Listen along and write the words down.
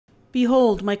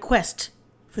Behold my quest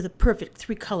for the perfect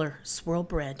three-color swirl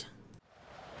bread.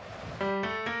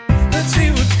 Let's see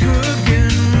what's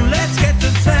cooking. Let's get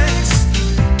the facts.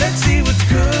 Let's see what's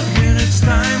cooking. It's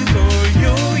time for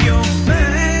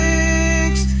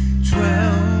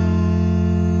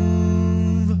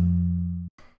yoyomax12.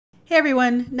 Hey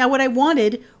everyone, now what I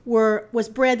wanted was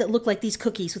bread that looked like these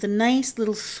cookies with a nice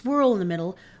little swirl in the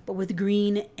middle, but with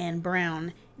green and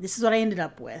brown. This is what I ended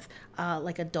up with,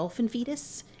 like a dolphin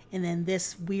fetus, and then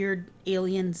this weird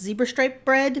alien zebra stripe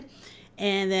bread,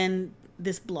 and then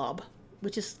this blob,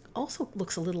 which also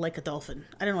looks a little like a dolphin.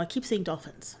 I don't know, I keep saying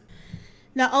dolphins.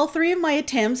 Now, all three of my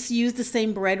attempts use the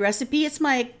same bread recipe. It's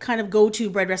my kind of go-to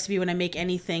bread recipe when I make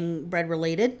anything bread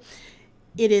related.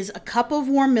 It is a cup of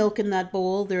warm milk in that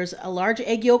bowl. There's a large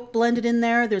egg yolk blended in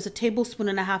there. There's a tablespoon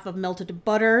and a half of melted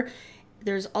butter.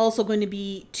 There's also going to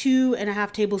be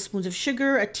 2.5 tablespoons of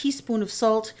sugar, a teaspoon of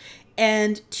salt,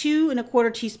 and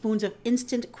 2.25 teaspoons of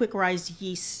instant quick rise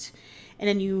yeast. And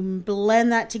then you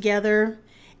blend that together.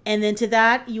 And then to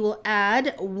that, you will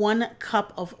add 1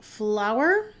 cup of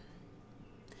flour.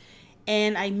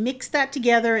 And I mixed that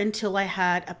together until I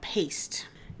had a paste.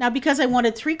 Now, because I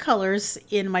wanted 3 colors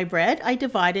in my bread, I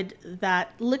divided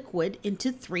that liquid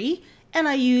into 3, and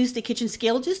I used a kitchen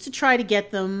scale just to try to get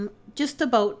them just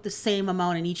about the same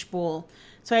amount in each bowl.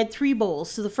 So I had 3 bowls.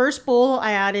 So the first bowl,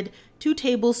 I added 2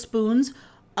 tablespoons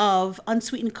of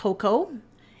unsweetened cocoa,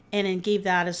 and then gave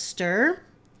that a stir.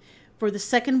 For the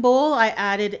second bowl, I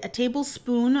added a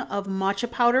tablespoon of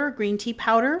matcha powder, green tea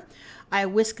powder. I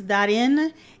whisked that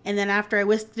in, and then after I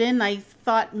whisked it in, I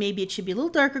thought maybe it should be a little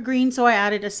darker green, so I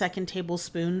added a second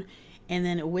tablespoon and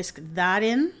then whisked that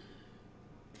in.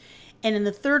 And in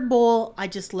the third bowl, I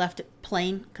just left it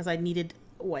plain because I needed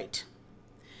white.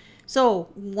 So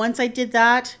once I did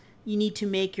that, you need to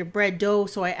make your bread dough.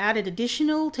 So I added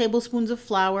additional tablespoons of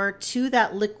flour to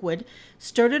that liquid,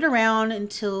 stirred it around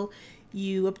until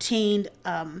you obtained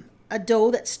a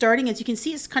dough that's starting. As you can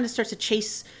see, it kind of starts to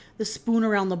chase the spoon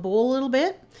around the bowl a little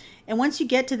bit. And once you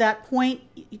get to that point,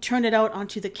 you turn it out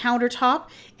onto the countertop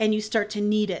and you start to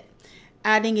knead it,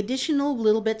 adding additional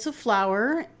little bits of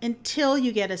flour until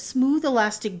you get a smooth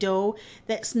elastic dough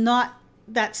that's not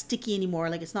that sticky anymore.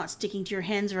 Like it's not sticking to your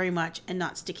hands very much and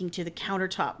not sticking to the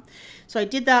countertop. So I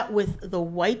did that with the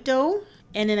white dough,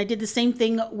 and then I did the same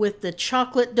thing with the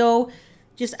chocolate dough.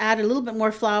 Just added a little bit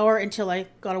more flour until I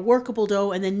got a workable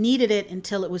dough, and then kneaded it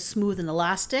until it was smooth and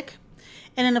elastic.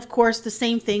 And then of course the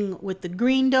same thing with the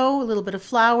green dough, a little bit of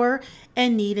flour,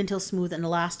 and knead until smooth and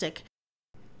elastic.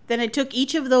 Then I took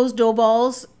each of those dough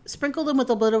balls, sprinkled them with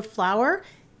a bit of flour,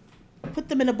 put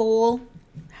them in a bowl,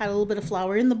 had a little bit of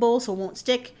flour in the bowl so it won't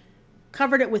stick,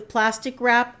 covered it with plastic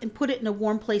wrap, and put it in a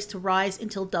warm place to rise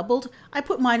until doubled. I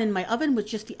put mine in my oven with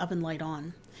just the oven light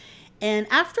on. And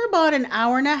after about an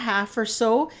hour and a half or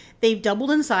so, they've doubled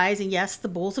in size. And yes, the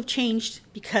bowls have changed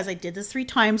because I did this 3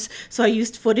 times. So I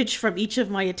used footage from each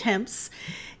of my attempts.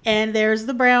 And there's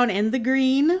the brown and the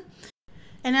green.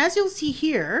 And as you'll see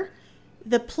here,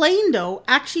 the plain dough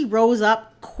actually rose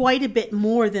up quite a bit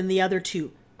more than the other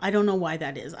 2. I don't know why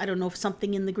that is. I don't know if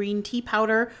something in the green tea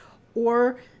powder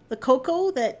or the cocoa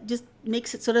that just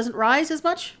makes it so it doesn't rise as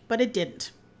much, but it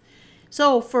didn't.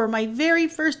 So for my very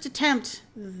first attempt,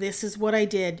 this is what I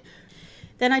did.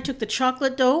 Then I took the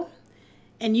chocolate dough,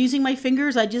 and using my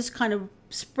fingers, I just kind of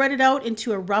spread it out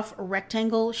into a rough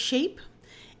rectangle shape.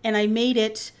 And I made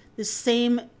it the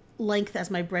same length as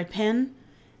my bread pan.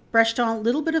 Brushed on a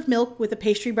little bit of milk with a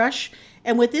pastry brush.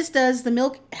 And what this does, the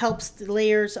milk helps the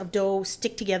layers of dough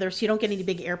stick together so you don't get any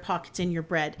big air pockets in your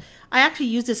bread. I actually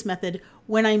used this method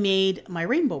when I made my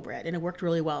rainbow bread, and it worked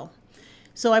really well.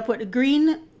 So I put a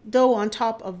green dough on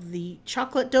top of the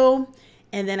chocolate dough,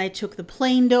 and then I took the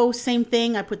plain dough, same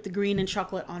thing. I put the green and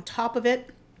chocolate on top of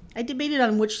it. I debated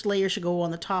on which layer should go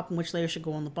on the top and which layer should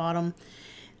go on the bottom.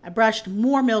 I brushed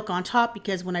more milk on top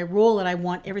because when I roll it, I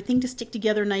want everything to stick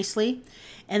together nicely.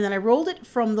 And then I rolled it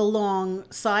from the long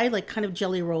side, like kind of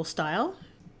jelly roll style.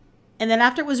 And then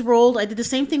after it was rolled, I did the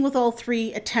same thing with all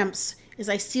 3 attempts, is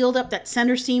I sealed up that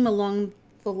center seam along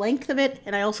the length of it,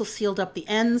 and I also sealed up the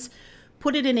ends.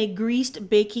 Put it in a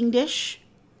greased baking dish,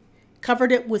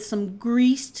 covered it with some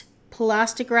greased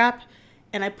plastic wrap,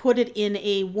 and I put it in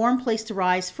a warm place to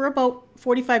rise for about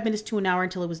 45 minutes to an hour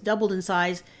until it was doubled in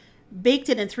size. Baked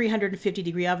it in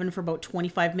 350-degree oven for about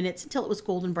 25 minutes until it was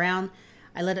golden brown.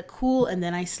 I let it cool, and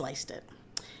then I sliced it.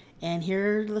 And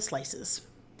here are the slices.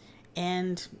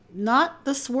 And not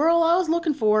the swirl I was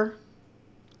looking for.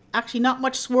 Actually, not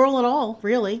much swirl at all,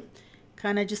 really.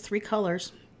 Kind of just 3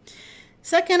 colors.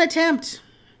 Second attempt,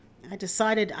 I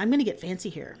decided I'm going to get fancy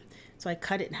here. So I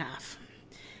cut it in half.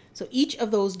 So each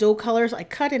of those dough colors I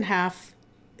cut in half,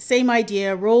 same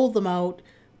idea, rolled them out,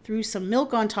 threw some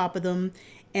milk on top of them,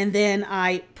 and then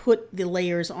I put the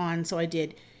layers on. So I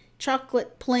did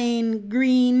chocolate plain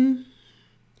green,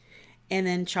 and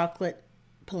then chocolate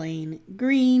plain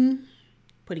green,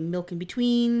 putting milk in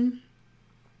between.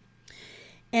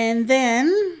 And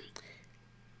then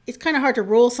it's kind of hard to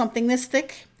roll something this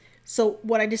thick. So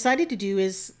what I decided to do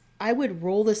is I would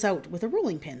roll this out with a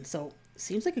rolling pin. So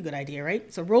seems like a good idea,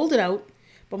 right? So rolled it out,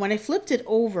 but when I flipped it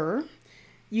over,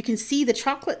 you can see the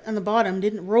chocolate on the bottom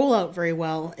didn't roll out very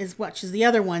well as much as the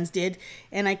other ones did.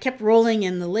 And I kept rolling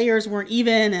and the layers weren't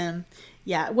even, and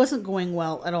yeah, it wasn't going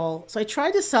well at all. So I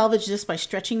tried to salvage this by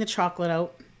stretching the chocolate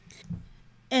out.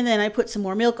 And then I put some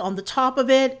more milk on the top of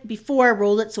it before I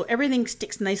rolled it so everything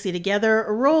sticks nicely together.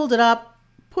 I rolled it up,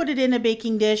 put it in a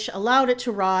baking dish, allowed it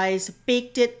to rise,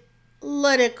 baked it,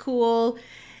 let it cool,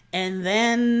 and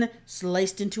then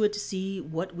sliced into it to see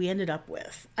what we ended up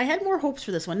with. I had more hopes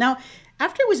for this one. Now,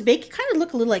 after it was baked, it kind of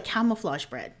looked a little like camouflage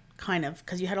bread, kind of,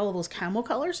 because you had all of those camo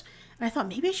colors. And I thought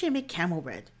maybe I should make camo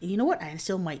bread. And you know what? I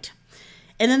still might.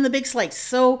 And then the big slice.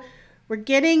 So we're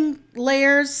getting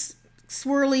layers,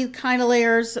 swirly kind of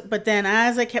layers, but then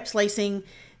as I kept slicing,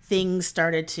 things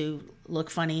started to look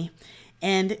funny.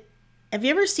 And have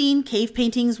you ever seen cave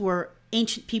paintings where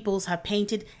ancient peoples have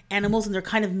painted animals and they're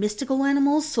kind of mystical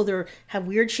animals, so they have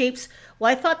weird shapes?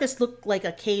 Well, I thought this looked like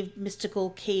a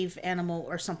mystical cave animal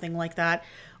or something like that,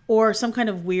 or some kind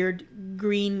of weird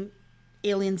green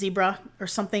alien zebra or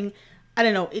something. I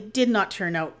don't know. It did not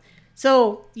turn out.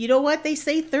 So you know what they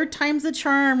say, third time's the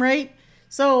charm, right?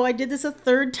 So I did this a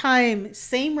third time,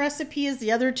 same recipe as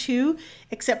the other two,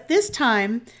 except this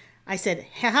time I said,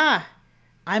 haha,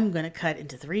 I'm going to cut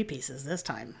into 3 pieces this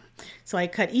time. So I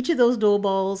cut each of those dough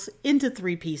balls into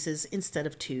 3 pieces instead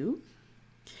of 2.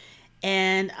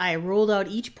 And I rolled out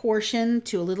each portion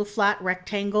to a little flat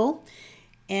rectangle.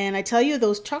 And I tell you,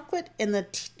 those chocolate and the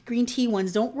green tea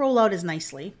ones don't roll out as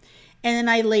nicely. And then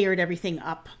I layered everything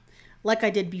up like I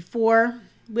did before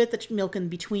with the milk in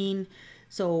between.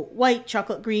 So white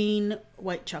chocolate green,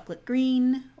 white chocolate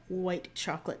green, white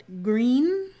chocolate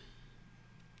green.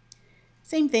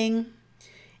 Same thing.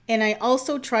 And I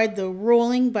also tried the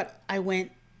rolling, but I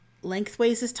went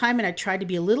lengthways this time and I tried to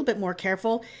be a little bit more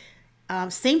careful.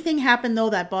 Same thing happened though,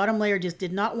 that bottom layer just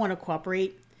did not want to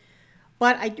cooperate.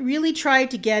 But I really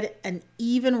tried to get an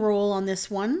even roll on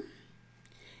this one.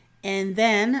 And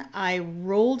then I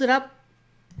rolled it up.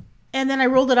 And then I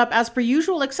rolled it up as per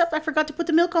usual, except I forgot to put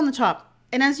the milk on the top.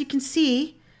 And as you can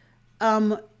see,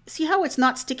 see how it's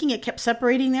not sticking? It kept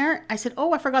separating there. I said,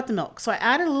 oh, I forgot the milk. So I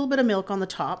added a little bit of milk on the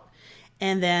top.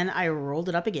 And then I rolled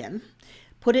it up again,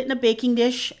 put it in a baking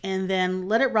dish, and then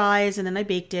let it rise. And then I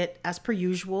baked it as per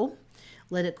usual,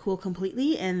 let it cool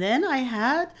completely. And then I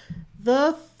had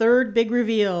the third big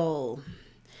reveal.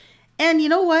 And you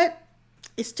know what?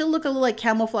 It still looked a little like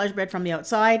camouflage bread from the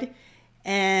outside.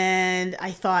 And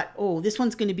I thought, oh, this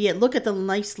one's going to be it. Look at the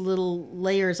nice little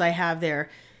layers I have there.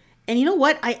 And you know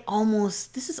what?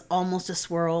 This is almost a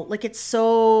swirl. Like, it's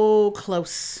so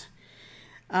close.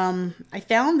 I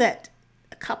found that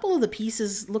a couple of the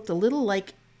pieces looked a little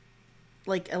like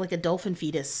a dolphin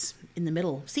fetus in the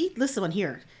middle. See, this one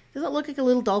here. Does it look like a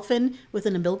little dolphin with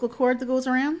an umbilical cord that goes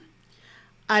around?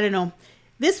 I don't know.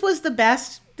 This was the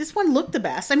best. This one looked the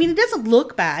best. I mean, it doesn't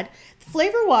look bad.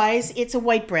 Flavor-wise, it's a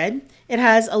white bread. It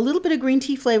has a little bit of green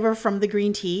tea flavor from the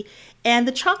green tea. And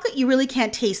the chocolate you really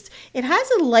can't taste. It has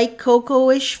a light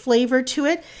cocoa-ish flavor to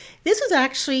it. This was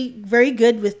actually very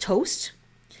good with toast,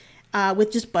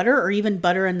 with just butter or even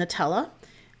butter and Nutella.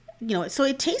 You know, so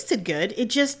it tasted good. It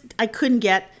just, I couldn't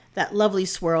get that lovely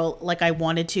swirl like I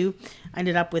wanted to. I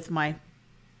ended up with my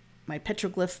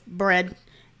petroglyph bread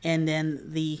and then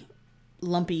the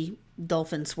lumpy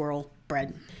dolphin swirl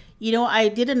bread. You know, I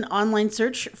did an online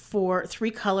search for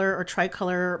 3-color or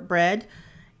tricolor bread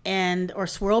or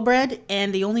swirl bread,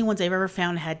 and the only ones I've ever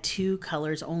found had 2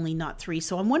 colors only, not 3.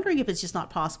 So I'm wondering if it's just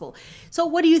not possible. So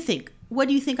what do you think? What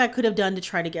do you think I could have done to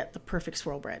try to get the perfect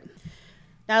swirl bread?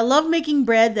 Now, I love making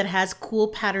bread that has cool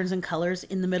patterns and colors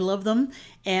in the middle of them.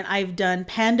 And I've done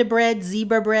panda bread,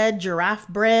 zebra bread, giraffe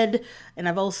bread, and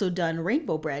I've also done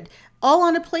rainbow bread. All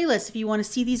on a playlist. If you want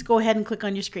to see these, go ahead and click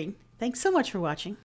on your screen. Thanks so much for watching.